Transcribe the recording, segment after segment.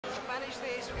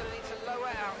we're going to need to lower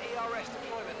our ERS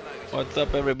deployment mode. What's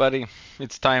up, everybody?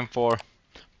 It's time for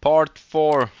part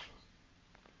 4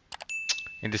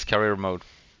 in this career mode.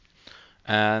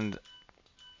 And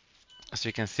as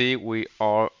you can see, we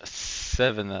are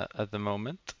 7 at the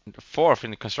moment, 4th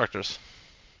in the constructors.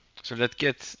 So let's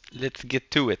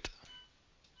get to it.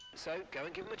 So go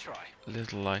and give them a try. A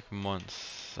little like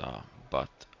Monza, but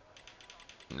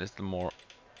a little more,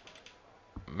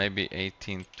 maybe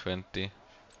 18, 20.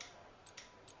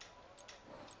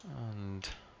 And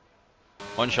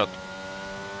one shot.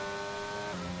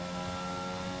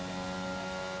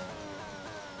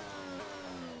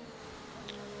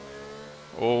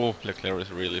 Oh, Leclerc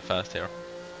is really fast here.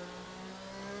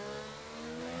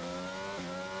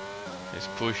 He's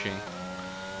pushing.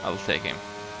 I'll take him.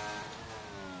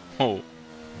 Oh.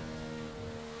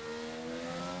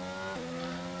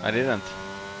 I didn't.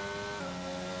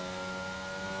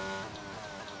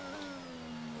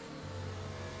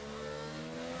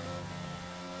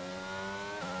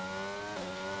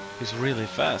 He's really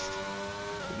fast.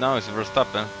 Now it's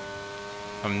Verstappen.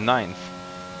 I'm 9th.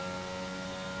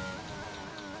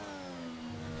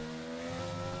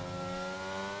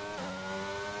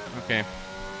 Okay.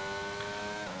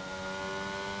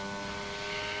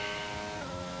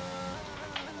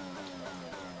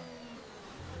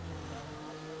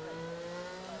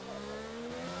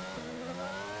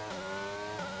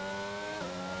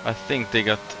 I think they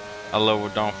got a lower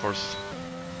downforce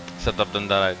setup than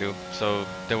that I do, so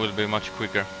they will be much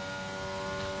quicker.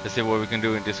 Let's see what we can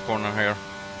do in this corner here.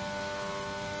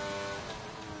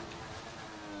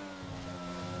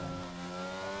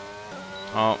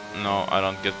 Oh, no, I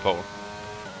don't get pole.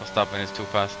 Verstappen is too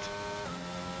fast.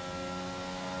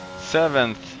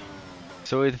 7th.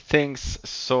 So it thinks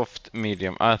soft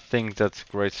medium. I think that's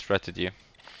great strategy.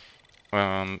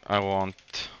 I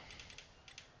want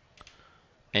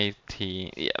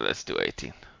 18. Yeah, let's do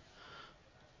 18.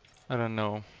 I don't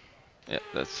know. Yeah,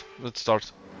 let's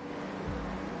start.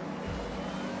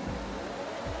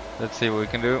 Let's see what we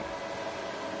can do.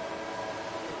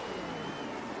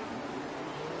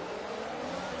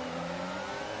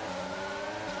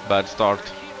 Bad start. We're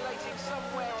accumulating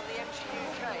somewhere on the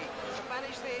MGUK. To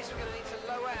manage this, we're going to need to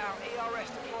lower our ERS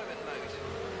deployment mode.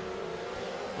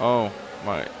 Oh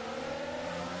my.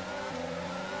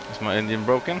 Is my engine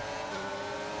broken?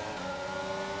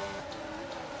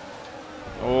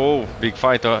 Oh, big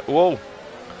fight. Whoa!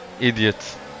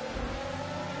 Idiot.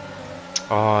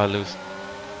 Oh, I lose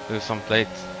some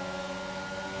plates.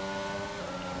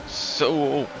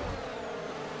 So.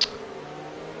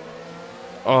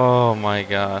 Oh my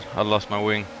god, I lost my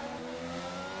wing.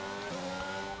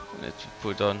 Need to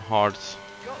put on hards.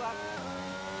 Got that.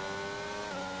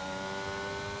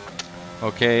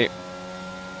 Okay.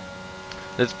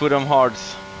 Let's put on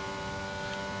hards.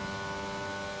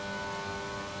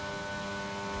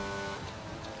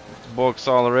 Box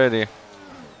already.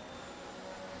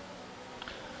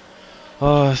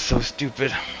 Oh, so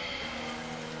stupid.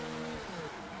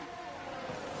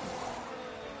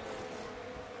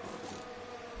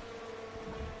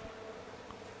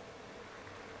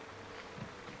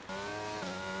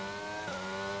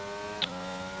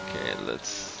 Okay, let's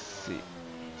see.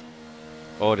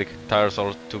 Oh, the tires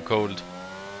are too cold.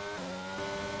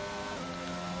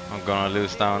 I'm gonna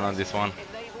lose down on this one.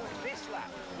 Enable this lap.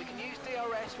 We can use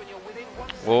DRS when you're within 1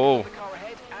 second Whoa. of the car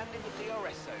ahead and in the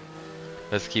DRS zone.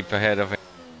 Let's keep ahead of it.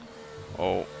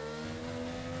 Oh.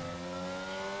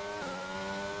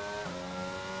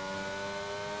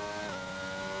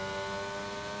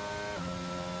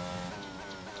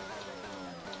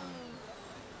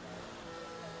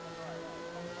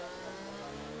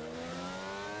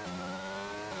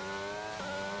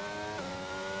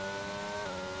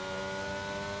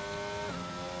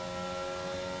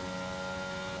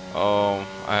 Oh,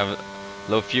 I have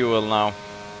low fuel now.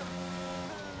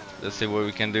 Let's see what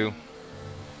we can do.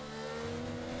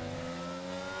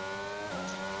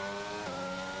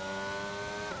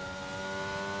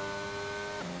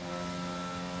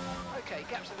 Okay,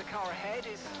 gap to the car ahead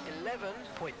is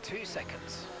 11.2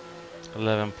 seconds.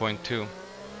 11.2.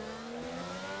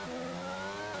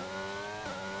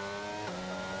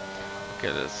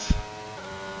 Okay, let's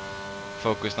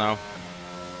focus now.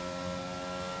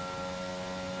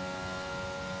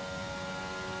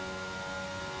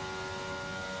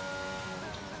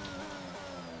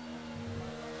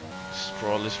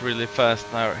 Stroll is really fast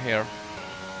now here.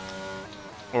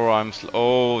 Or I'm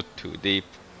oh, too deep.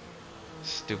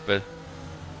 Stupid.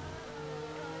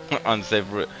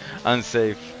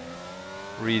 Unsafe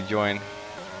rejoin.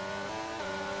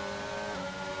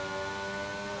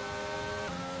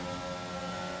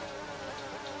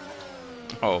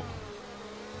 Oh,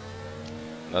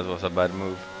 That was a bad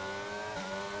move.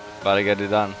 But I got it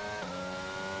done.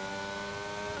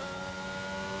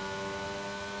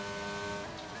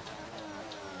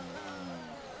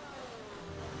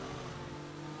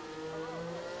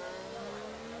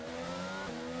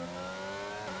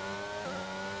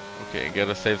 Okay,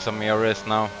 gotta save some ERS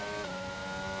now.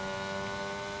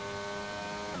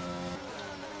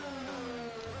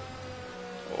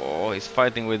 Oh, he's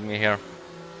fighting with me here.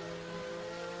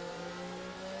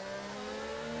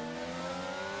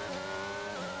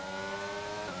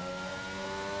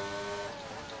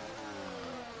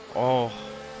 Oh,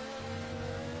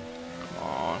 come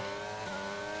on.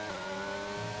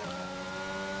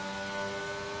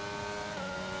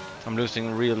 I'm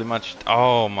losing really much.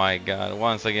 Oh my god,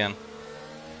 once again.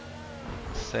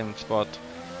 Same spot.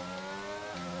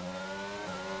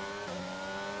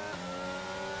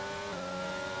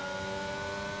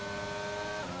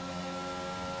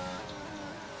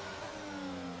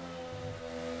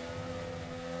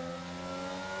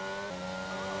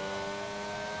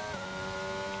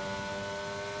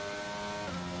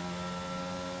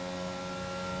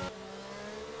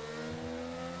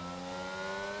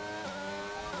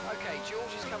 Okay,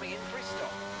 George is coming in for his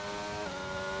stop.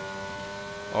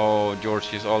 Oh,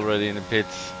 George is already in the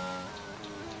pits.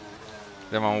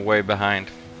 Then I'm way behind.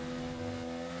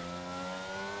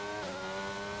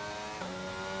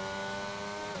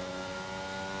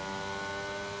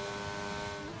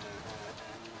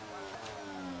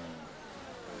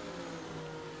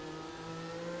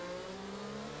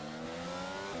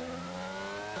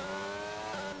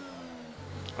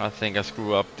 I think I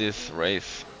screw up this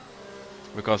race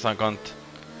because I can't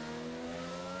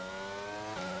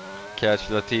catch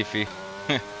Latifi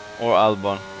or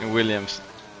Albon in Williams.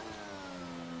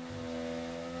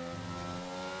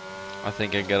 I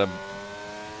think I get a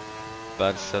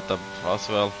bad setup as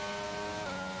well.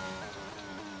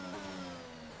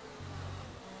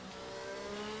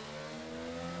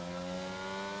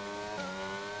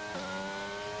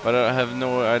 But I have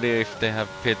no idea if they have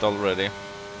pit already.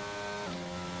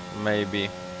 Maybe. I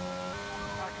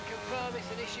can confirm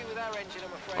it's an issue with our engine,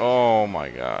 I'm afraid. Oh my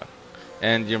god.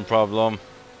 Engine problem.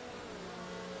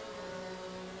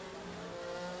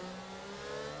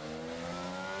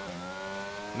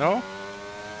 No?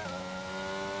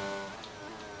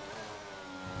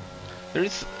 There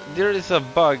is a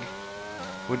bug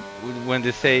with when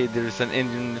they say there is an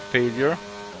engine failure.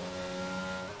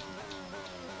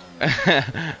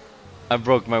 I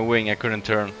broke my wing, I couldn't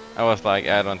turn. I was like,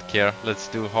 I don't care, let's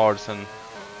do hards and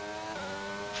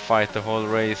fight the whole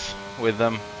race with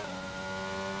them.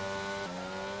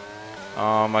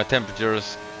 My temperature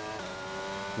is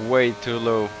way too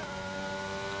low.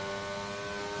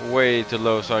 Way too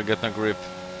low, so I get no grip.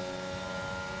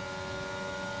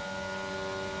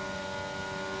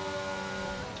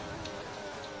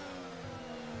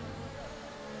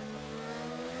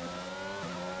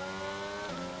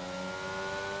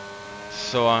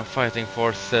 So I'm fighting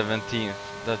for 17th.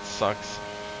 That sucks.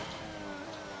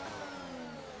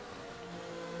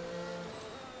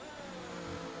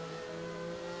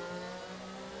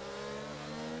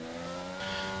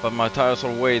 But my tires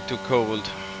are way too cold.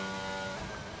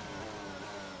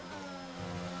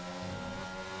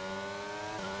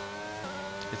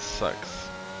 It sucks.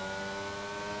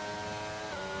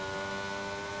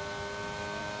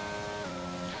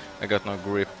 I got no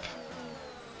grip.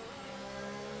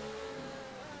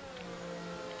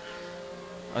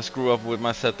 I screw up with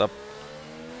my setup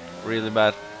really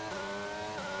bad.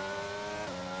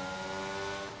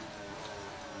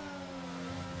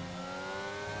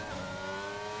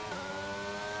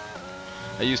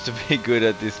 I used to be good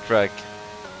at this track.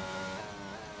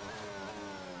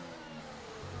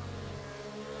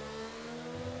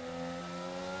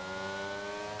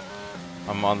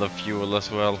 I'm on the fuel as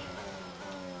well.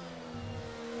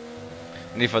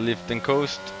 And if I lift and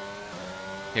coast,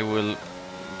 he will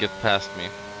get past me.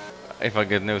 If I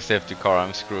get no safety car,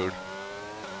 I'm screwed.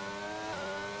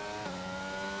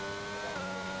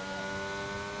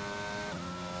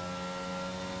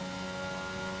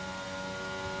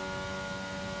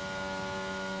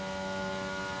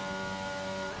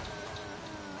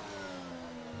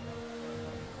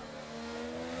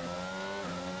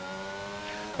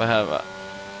 I have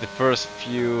the first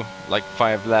few, like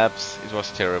 5 laps, it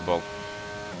was terrible.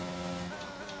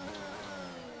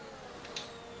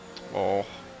 Oh.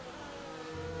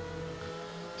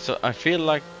 So I feel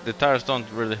like the tires don't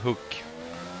really hook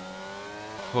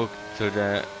to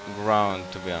the ground,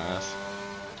 to be honest.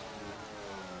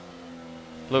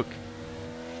 Look,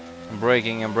 I'm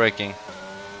braking and braking.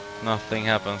 Nothing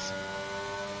happens.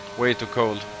 Way too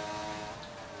cold.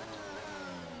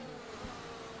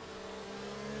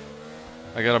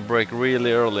 I gotta brake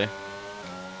really early.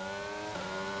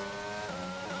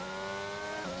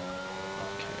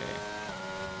 Okay.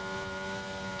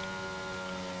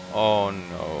 Oh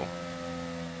no.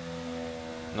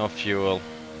 No fuel.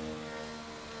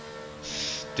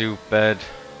 Stupid.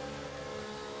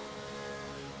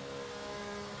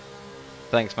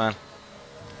 Thanks, man.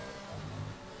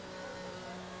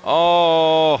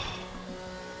 Oh!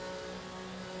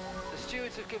 The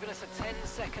stewards have given us a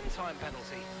 10-second time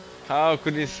penalty. How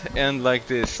could this end like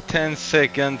this? 10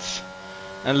 seconds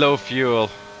and low fuel.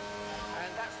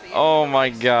 And that's the end Oh of the my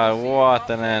race. god, See you what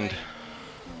after an the end. game.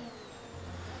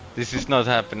 This is not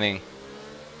happening.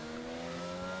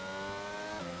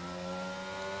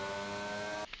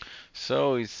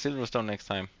 So it's Silverstone next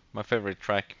time. My favorite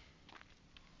track.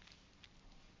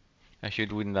 I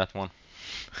should win that one.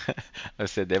 I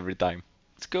said every time.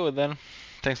 Let's go then.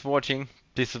 Thanks for watching.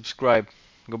 Please subscribe.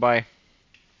 Goodbye.